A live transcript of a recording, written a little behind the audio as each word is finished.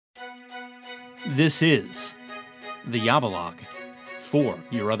This is the Yabalog for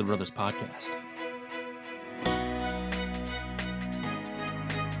Your Other Brothers podcast.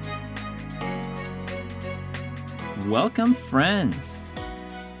 Welcome, friends,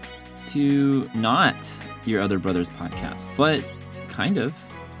 to not Your Other Brothers podcast, but kind of,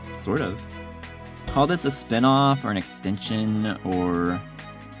 sort of. Call this a spin-off or an extension or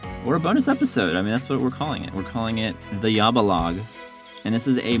a bonus episode. I mean, that's what we're calling it. We're calling it the Yabalog. And this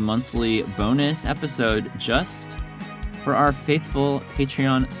is a monthly bonus episode just for our faithful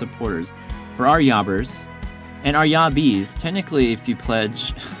Patreon supporters, for our yabbers and our yabbies. Technically, if you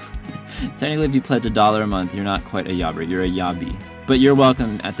pledge $1 a month, you're not quite a yabber, you're a yabby. But you're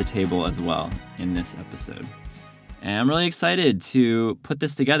welcome at the table as well in this episode. And I'm really excited to put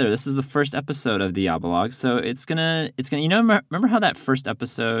this together. This is the first episode of the Yabalog, so it's gonna, remember how that first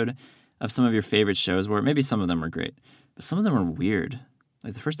episode of some of your favorite shows were? Maybe some of them were great, but some of them were weird.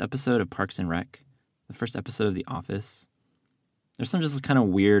 Like the first episode of Parks and Rec, the first episode of The Office. There's some just kind of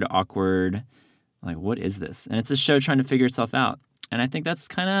weird, awkward, like, what is this? And it's a show trying to figure itself out. And I think that's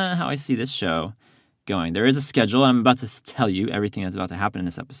kind of how I see this show going. There is a schedule, and I'm about to tell you everything that's about to happen in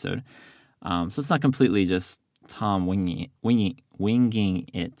this episode. So it's not completely just Tom winging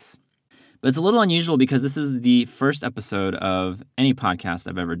it. But it's a little unusual because this is the first episode of any podcast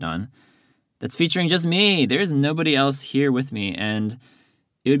I've ever done that's featuring just me. There's nobody else here with me, and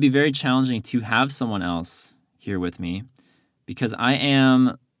it would be very challenging to have someone else here with me because I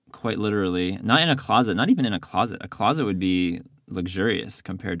am quite literally not in a closet, not even in a closet. A closet would be luxurious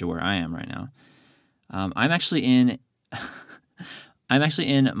compared to where I am right now. I'm actually in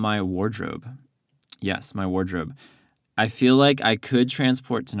my wardrobe. Yes, my wardrobe. I feel like I could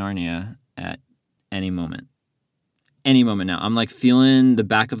transport to Narnia at any moment. Any moment now. I'm like feeling the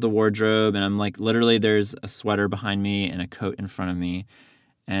back of the wardrobe, and I'm like literally there's a sweater behind me and a coat in front of me.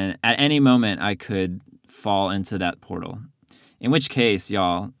 And at any moment, I could fall into that portal. In which case,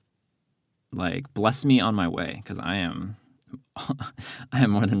 y'all, like, bless me on my way, because I am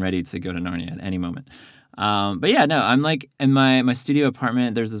more than ready to go to Narnia at any moment. But yeah, no, I'm like in my studio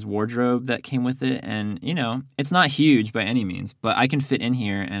apartment. There's this wardrobe that came with it, and you know, it's not huge by any means, but I can fit in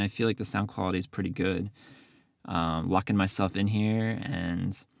here, and I feel like the sound quality is pretty good. Locking myself in here,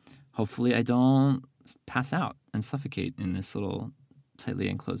 and hopefully, I don't pass out and suffocate in this little tightly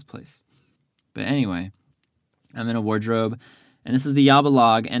enclosed place. But anyway, I'm in a wardrobe, and this is the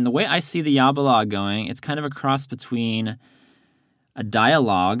Yabalog, and the way I see the Yabalog going, it's kind of a cross between a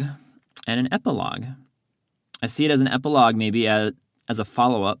dialogue and an epilogue. I see it as an epilogue, maybe as a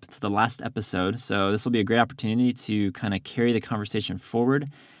follow-up to the last episode, so this will be a great opportunity to kind of carry the conversation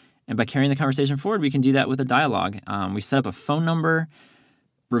forward, and by carrying the conversation forward, we can do that with a dialogue. We set up a phone number,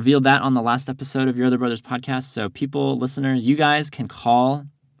 revealed that on the last episode of Your Other Brothers podcast. So people, listeners, you guys can call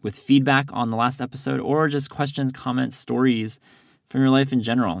with feedback on the last episode or just questions, comments, stories from your life in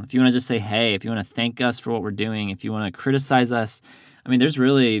general. If you want to just say, hey, if you want to thank us for what we're doing, if you want to criticize us, I mean, there's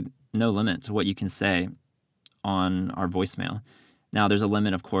really no limit to what you can say on our voicemail. Now, there's a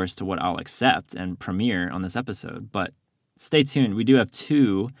limit, of course, to what I'll accept and premiere on this episode, but stay tuned. We do have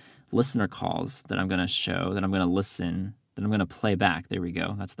 2 listener calls that I'm going to show, that I'm going to listen, that I'm going to play back. There we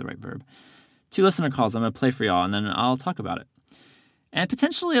go. That's the right verb. 2 listener calls I'm going to play for y'all, and then I'll talk about it. And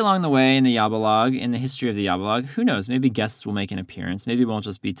potentially along the way in the Yabalog, in the history of the Yabalog, who knows, maybe guests will make an appearance. Maybe it won't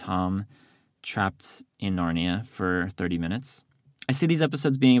just be Tom trapped in Narnia for 30 minutes. I see these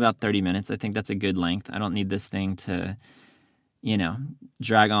episodes being about 30 minutes. I think that's a good length. I don't need this thing to,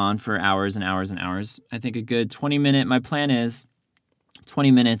 drag on for hours and hours and hours. I think a good 20-minute, my plan is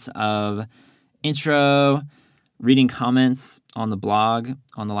 20 minutes of intro, reading comments on the blog,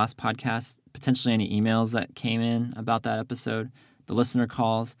 on the last podcast, potentially any emails that came in about that episode, the listener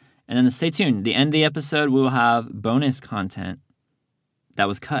calls, and then stay tuned. The end of the episode, we will have bonus content that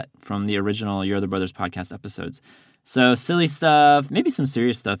was cut from the original Your Other Brothers podcast episodes. So silly stuff, maybe some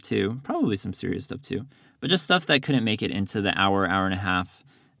serious stuff too, probably some serious stuff too, but just stuff that couldn't make it into the hour and a half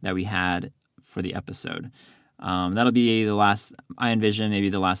that we had for the episode. That'll be the last, I envision, maybe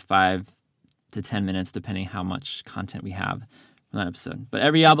the last 5 to 10 minutes, depending how much content we have from that episode. But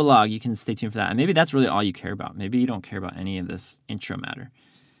every Yabalog, you can stay tuned for that. And maybe that's really all you care about. Maybe you don't care about any of this intro matter.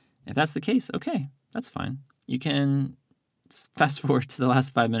 If that's the case, okay, that's fine. You can fast forward to the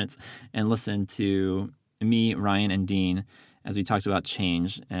last 5 minutes and listen to me, Ryan, and Dean as we talked about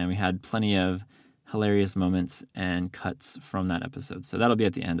change. And we had plenty of hilarious moments and cuts from that episode. So that'll be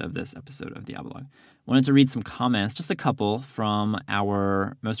at the end of this episode of the Yabalog. Wanted to read some comments, just a couple, from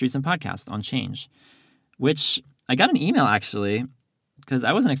our most recent podcast on change, which I got an email actually, because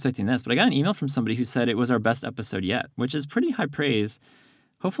I wasn't expecting this, but I got an email from somebody who said it was our best episode yet, which is pretty high praise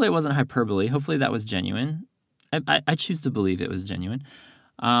Hopefully it wasn't hyperbole. Hopefully that was genuine. I choose to believe it was genuine.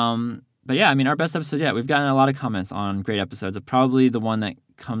 But yeah, I mean, our best episode yet. We've gotten a lot of comments on great episodes. Probably the one that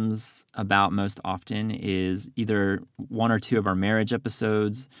comes about most often is either one or two of our marriage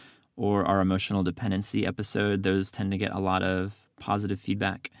episodes or our emotional dependency episode. Those tend to get a lot of positive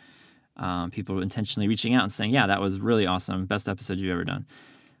feedback. People intentionally reaching out and saying, yeah, that was really awesome. Best episode you've ever done.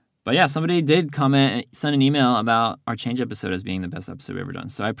 But yeah, somebody did comment and send an email about our change episode as being the best episode we've ever done.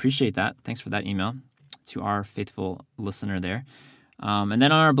 So I appreciate that. Thanks for that email to our faithful listener there. And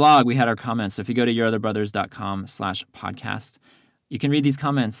then on our blog, we had our comments. So if you go to yourotherbrothers.com/podcast, you can read these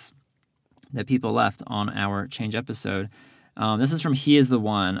comments that people left on our change episode. This is from He Is the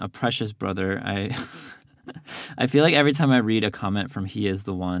One, a precious brother. I feel like every time I read a comment from He Is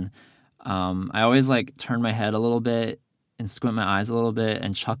the One, I always like turn my head a little bit and squint my eyes a little bit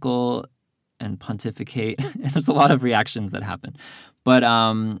and chuckle and pontificate. There's a lot of reactions that happen. But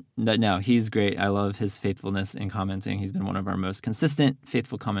no, he's great. I love his faithfulness in commenting. He's been one of our most consistent,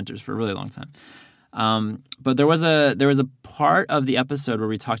 faithful commenters for a really long time. But there was a part of the episode where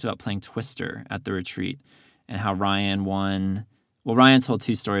we talked about playing Twister at the retreat and how Ryan won. Well, Ryan told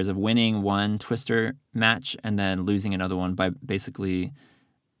two stories of winning one Twister match and then losing another one by basically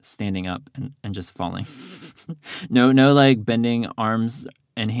standing up and just falling. No like bending arms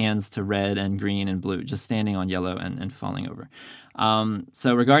and hands to red and green and blue, just standing on yellow and falling over.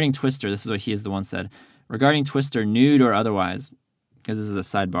 So regarding Twister, this is what He Is the One said. Regarding Twister, nude or otherwise, because this is a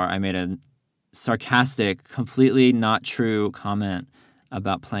sidebar, I made a sarcastic, completely not true comment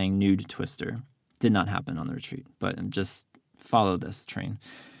about playing nude Twister. Did not happen on the retreat, but just follow this train.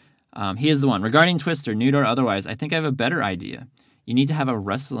 He Is the One. Regarding Twister, nude or otherwise, I think I have a better idea. You need to have a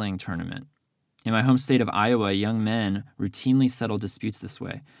wrestling tournament. In my home state of Iowa, young men routinely settle disputes this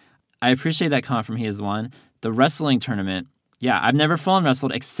way. I appreciate that comment from He Is the One. The wrestling tournament, yeah, I've never full on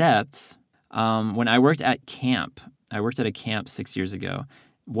wrestled except when I worked at camp. I worked at a camp 6 years ago.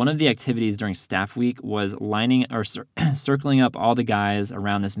 One of the activities during staff week was lining or circling up all the guys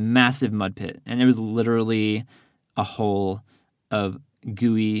around this massive mud pit. And it was literally a hole of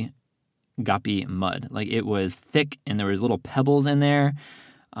gooey, goppy mud. Like it was thick and there was little pebbles in there.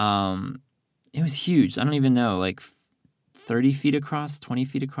 It was huge. I don't even know, like 30 feet across, 20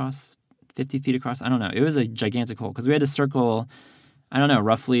 feet across, 50 feet across. I don't know. It was a gigantic hole because we had to circle, I don't know,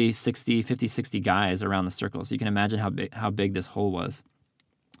 roughly 60 guys around the circle. So you can imagine how big this hole was.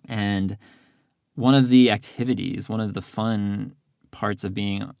 And one of the activities, one of the fun parts of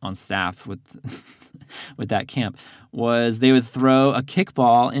being on staff with with that camp was they would throw a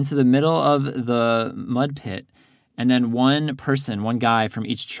kickball into the middle of the mud pit, and then one guy from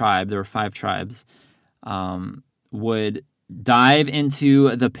each tribe, there were 5 tribes, would dive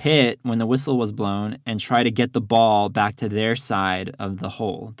into the pit when the whistle was blown and try to get the ball back to their side of the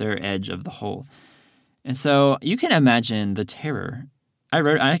hole, their edge of the hole. And so you can imagine the terror. I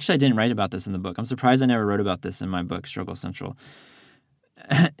didn't write about this in the book. I'm surprised I never wrote about this in my book, Struggle Central.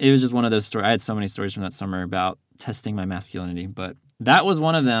 It was just one of those stories. I had so many stories from that summer about testing my masculinity, but that was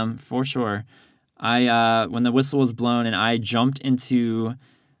one of them for sure. When the whistle was blown and I jumped into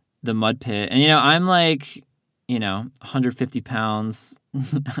the mud pit, and I'm like, 150 pounds.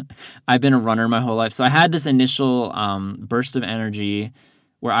 I've been a runner my whole life. So I had this initial burst of energy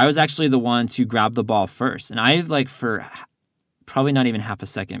where I was actually the one to grab the ball first. And I for probably not even half a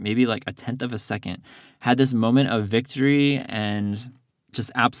second, maybe like a tenth of a second, had this moment of victory and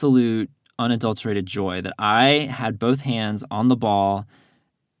just absolute unadulterated joy that I had both hands on the ball.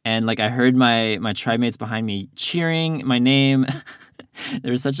 And I heard my tribe mates behind me cheering my name.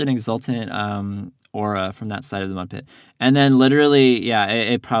 There was such an exultant aura from that side of the mud pit. And then literally, yeah,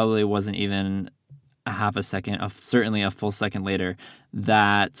 it probably wasn't even a half a second, certainly a full second later,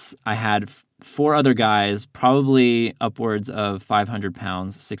 that I had 4 other guys, probably upwards of 500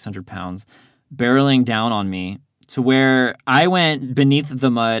 pounds, 600 pounds, barreling down on me to where I went beneath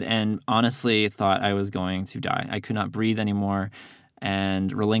the mud and honestly thought I was going to die. I could not breathe anymore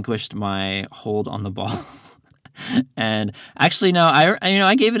and relinquished my hold on the ball. And actually, no,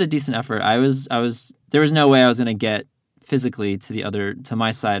 I gave it a decent effort. There was no way I was going to get physically to my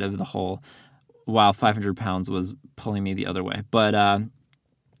side of the hole while 500 pounds was pulling me the other way. But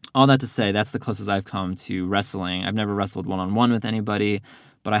all that to say, that's the closest I've come to wrestling. I've never wrestled one-on-one with anybody,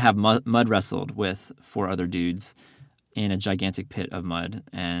 but I have mud wrestled with 4 other dudes in a gigantic pit of mud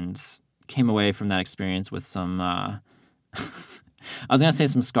and came away from that experience with some, I was going to say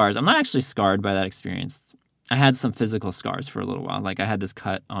some scars. I'm not actually scarred by that experience. I had some physical scars for a little while. I had this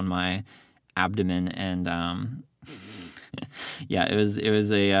cut on my abdomen and, yeah, it was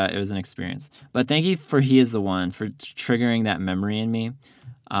an experience. But thank you for He Is the One for triggering that memory in me.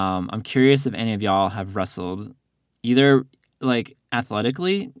 I'm curious if any of y'all have wrestled either like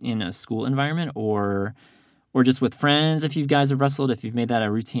athletically in a school environment or just with friends. If you guys have wrestled, if you've made that a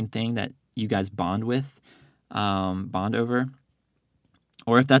routine thing that you guys bond over,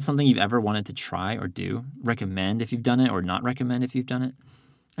 or if that's something you've ever wanted to try or do, recommend if you've done it or not recommend if you've done it.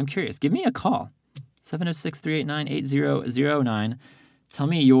 I'm curious. Give me a call, 706-389-8009. Tell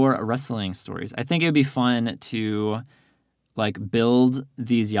me your wrestling stories. I think it would be fun to like build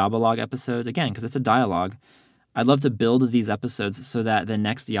these Yabalog episodes again because it's a dialogue. I'd love to build these episodes so that the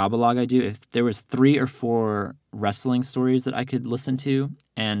next Yabalog I do, if there was 3 or 4 wrestling stories that I could listen to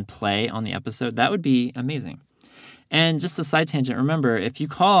and play on the episode, that would be amazing. And just a side tangent, remember, if you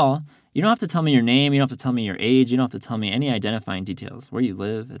call, you don't have to tell me your name, you don't have to tell me your age, you don't have to tell me any identifying details, where you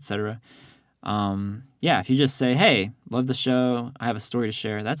live, etc. If you just say, hey, love the show, I have a story to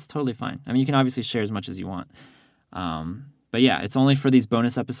share, that's totally fine. I mean, you can obviously share as much as you want. But yeah, it's only for these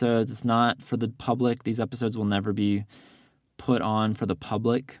bonus episodes. It's not for the public. These episodes will never be put on for the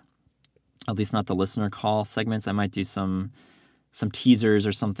public, at least not the listener call segments. I might do some teasers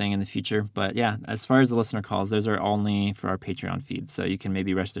or something in the future. But yeah, as far as the listener calls, those are only for our Patreon feed. So you can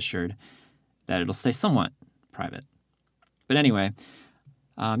maybe rest assured that it'll stay somewhat private. But anyway,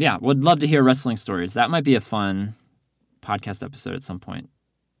 would love to hear wrestling stories. That might be a fun podcast episode at some point.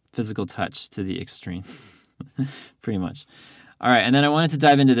 Physical touch to the extreme. Pretty much. All right, and then I wanted to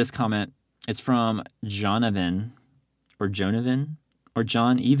dive into this comment. It's from Jonavan, or John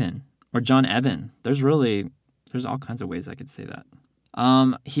Evan. There's all kinds of ways I could say that.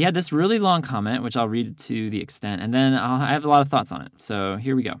 He had this really long comment, which I'll read to the extent, and then I have a lot of thoughts on it. So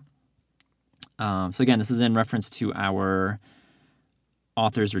here we go. So again, this is in reference to our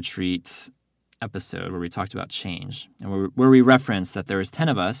Authors Retreat episode where we talked about change, and where we referenced that there was 10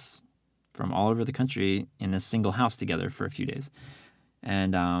 of us from all over the country in this single house together for a few days.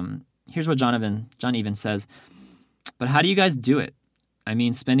 And here's what John Even says, but how do you guys do it? I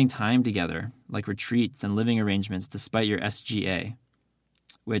mean, spending time together, like retreats and living arrangements, despite your SGA,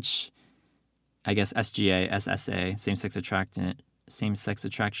 which I guess SGA, SSA, same-sex attraction,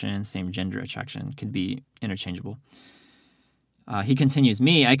 same gender attraction, could be interchangeable. He continues,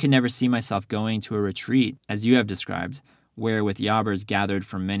 I could never see myself going to a retreat, as you have described, where with yabbers gathered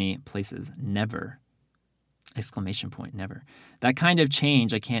from many places. Never. ! Never. That kind of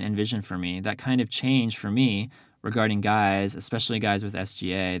change I can't envision for me. That kind of change for me regarding guys, especially guys with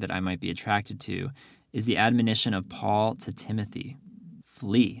SGA that I might be attracted to, is the admonition of Paul to Timothy.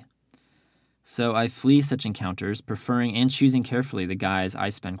 Flee. So I flee such encounters, preferring and choosing carefully the guys I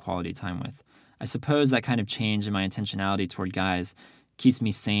spend quality time with. I suppose that kind of change in my intentionality toward guys keeps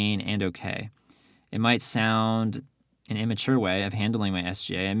me sane and okay. It might sound an immature way of handling my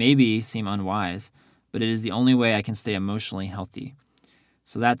SGA and maybe seem unwise, but it is the only way I can stay emotionally healthy.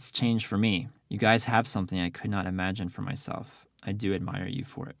 So that's change for me. You guys have something I could not imagine for myself. I do admire you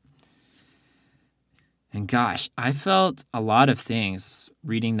for it. And gosh, I felt a lot of things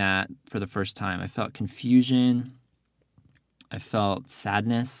reading that for the first time. I felt confusion. I felt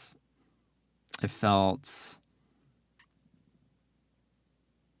sadness. I felt,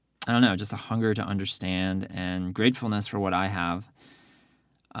 just a hunger to understand and gratefulness for what I have.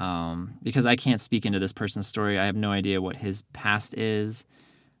 Because I can't speak into this person's story. I have no idea what his past is.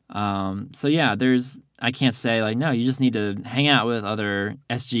 I can't say no, you just need to hang out with other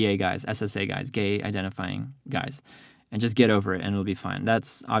SGA guys, SSA guys, gay identifying guys, and just get over it and it'll be fine.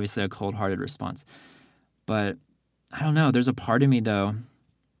 That's obviously a cold-hearted response. But I don't know. There's a part of me, though,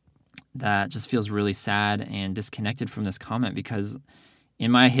 that just feels really sad and disconnected from this comment because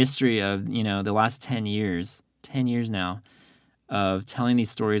in my history of, the last 10 years now of telling these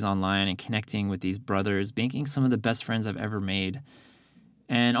stories online and connecting with these brothers, making some of the best friends I've ever made.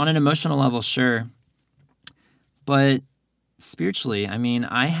 And on an emotional level, sure. But spiritually,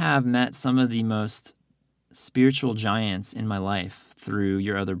 I have met some of the most spiritual giants in my life through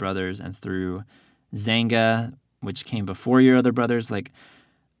Your Other Brothers and through Zanga, which came before Your Other Brothers.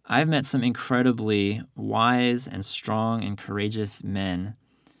 I've met some incredibly wise and strong and courageous men.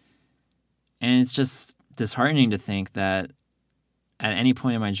 And it's just disheartening to think that at any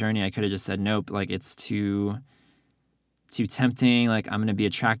point in my journey, I could have just said, nope, it's too tempting. I'm going to be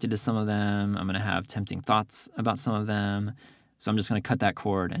attracted to some of them. I'm going to have tempting thoughts about some of them. So I'm just going to cut that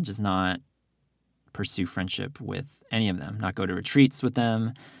cord and just not pursue friendship with any of them, not go to retreats with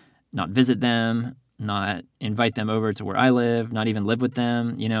them, not visit them, not invite them over to where I live, not even live with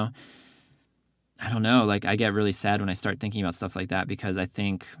them, I don't know. I get really sad when I start thinking about stuff like that because I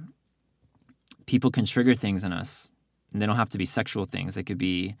think people can trigger things in us. And they don't have to be sexual things. They could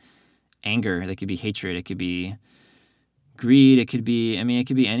be anger. They could be hatred. It could be greed. It could be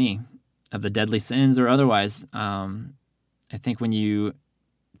any of the deadly sins or otherwise. I think when you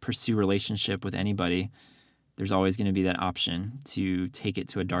pursue relationship with anybody, there's always going to be that option to take it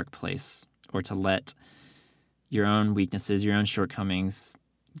to a dark place or to let your own weaknesses, your own shortcomings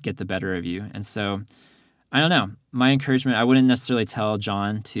get the better of you. And so, I don't know. My encouragement, I wouldn't necessarily tell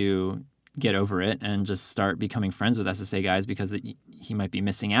John to get over it and just start becoming friends with SSA guys, because he might be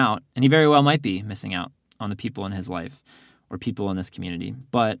missing out, and he very well might be missing out on the people in his life or people in this community.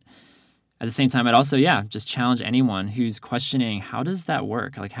 But at the same time, I'd also, just challenge anyone who's questioning, how does that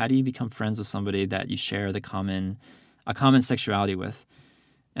work? Like, how do you become friends with somebody that you share a common sexuality with?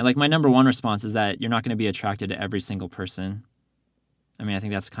 And like, my number one response is that you're not going to be attracted to every single person. I mean, I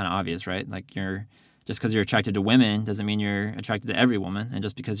think that's kind of obvious, right? Like, just because you're attracted to women doesn't mean you're attracted to every woman. And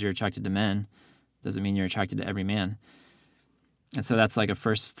just because you're attracted to men doesn't mean you're attracted to every man. And so that's like a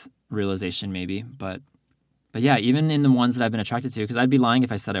first realization maybe. But yeah, even in the ones that I've been attracted to, because I'd be lying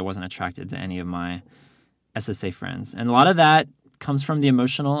if I said I wasn't attracted to any of my SSA friends. And a lot of that comes from the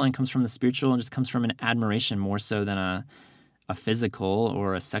emotional and comes from the spiritual and just comes from an admiration more so than a physical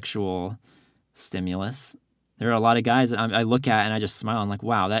or a sexual stimulus. There are a lot of guys that I look at and I just smile. I'm like,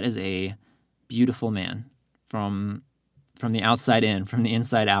 wow, that is a beautiful man from the outside in, from the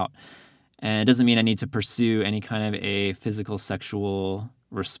inside out. And it doesn't mean I need to pursue any kind of a physical, sexual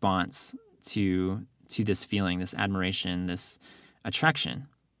response to this feeling, this admiration, this attraction.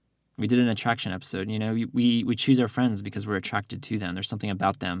 We did an attraction episode. You know, we choose our friends because we're attracted to them. There's something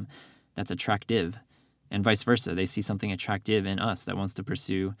about them that's attractive, and vice versa. They see something attractive in us that wants to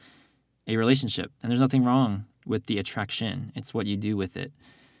pursue a relationship. And there's nothing wrong with the attraction. It's what you do with it.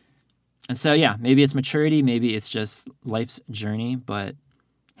 And so, maybe it's maturity, maybe it's just life's journey, but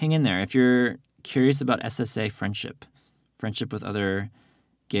hang in there. If you're curious about SSA friendship with other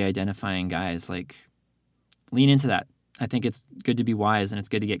gay identifying guys, like, lean into that. I think it's good to be wise, and it's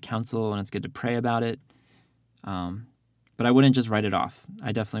good to get counsel, and it's good to pray about it. But I wouldn't just write it off.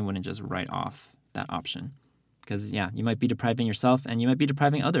 I definitely wouldn't just write off that option, because, you might be depriving yourself, and you might be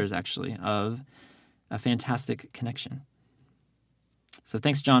depriving others, actually, of a fantastic connection. So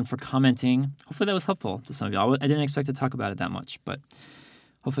thanks, John, for commenting. Hopefully that was helpful to some of y'all. I didn't expect to talk about it that much, but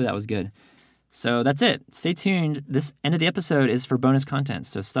hopefully that was good. So that's it. Stay tuned. This end of the episode is for bonus content,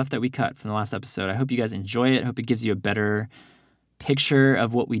 so stuff that we cut from the last episode. I hope you guys enjoy it. I hope it gives you a better picture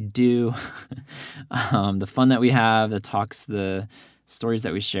of what we do, the fun that we have, the talks, the stories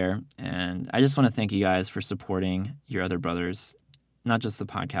that we share. And I just want to thank you guys for supporting your other brothers, not just the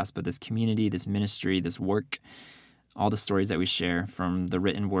podcast, but this community, this ministry, this work, all the stories that we share, from the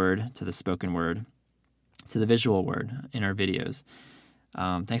written word to the spoken word to the visual word in our videos.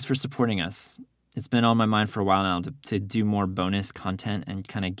 Thanks for supporting us. It's been on my mind for a while now to do more bonus content and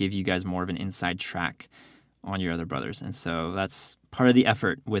kind of give you guys more of an inside track on your other brothers. And so that's part of the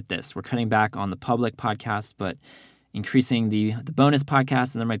effort with this. We're cutting back on the public podcast, but increasing the bonus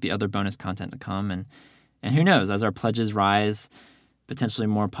podcast, and there might be other bonus content to come. And who knows, as our pledges rise, potentially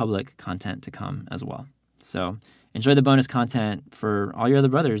more public content to come as well. So enjoy the bonus content. For all your other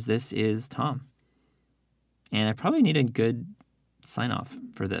brothers, this is Tom. And I probably need a good sign off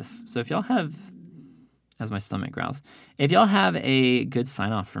for this. So if y'all have, as my stomach growls, if y'all have a good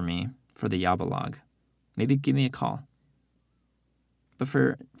sign off for me for the Yabalog, maybe give me a call. But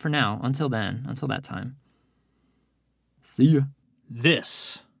for now, until that time, see ya.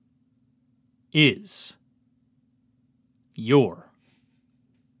 This is your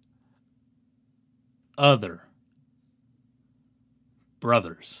other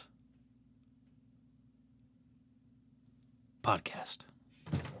brothers podcast.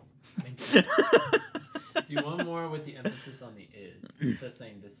 Do one more with the emphasis on the is. Instead of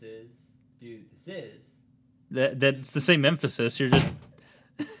saying this is, do this is. That's the same emphasis. You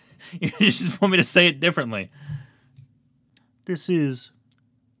just want me to say it differently. This is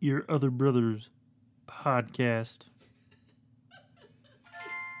your other brothers podcast.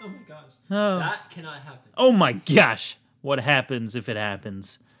 Oh my gosh. Oh. That cannot happen. Oh my gosh. What happens if it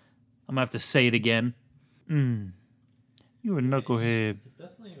happens? I'm going to have to say it again. You a knucklehead. It's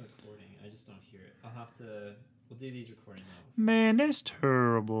definitely a recording. I just don't hear it. We'll do these recording levels. Man, that's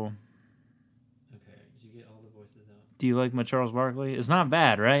terrible. Okay, did you get all the voices out? Do you like my Charles Barkley? It's not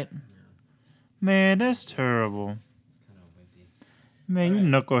bad, right? No. Man, that's terrible. It's kind of wimpy. Man, All you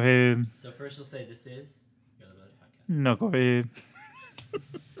knucklehead. So first you'll say this is your other brother podcast. Knucklehead.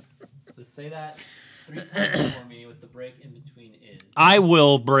 So say that 3 times for me with the break in between is. I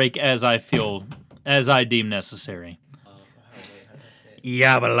will break as I deem necessary. How did I say it?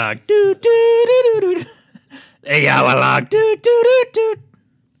 Yabalak, doo doo doo doo doo. Yabalak, doo doo doo doo.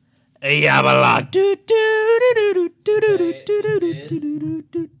 A Yabalog. Do, do, do, do, do, do, Say, do, this do, is do,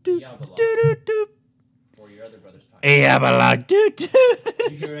 do, do, Yabalog. do, do. For your other brother's podcast. A Yabalog. Do, do.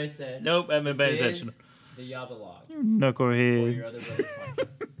 Did you hear what I said? Nope, I haven't This been paying attention. is the Yabalog. For Knucklehead. your other brother's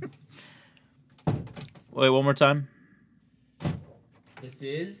podcast. Wait, one more time. This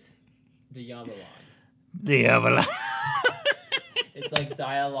is the Yabalog. The Yabalog. It's like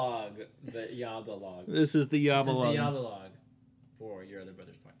dialogue, but Yabalog. This is the This is the Yabalog. Yabalog for your other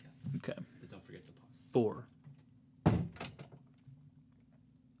brother's podcast. Okay. But don't forget to pause. 4.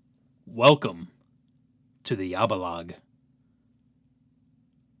 Welcome to the Yabalog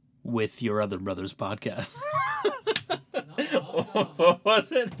with your other brother's podcast. No. What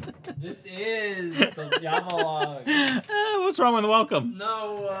was it? This is the Yabalog. What's wrong with welcome?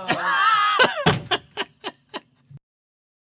 No.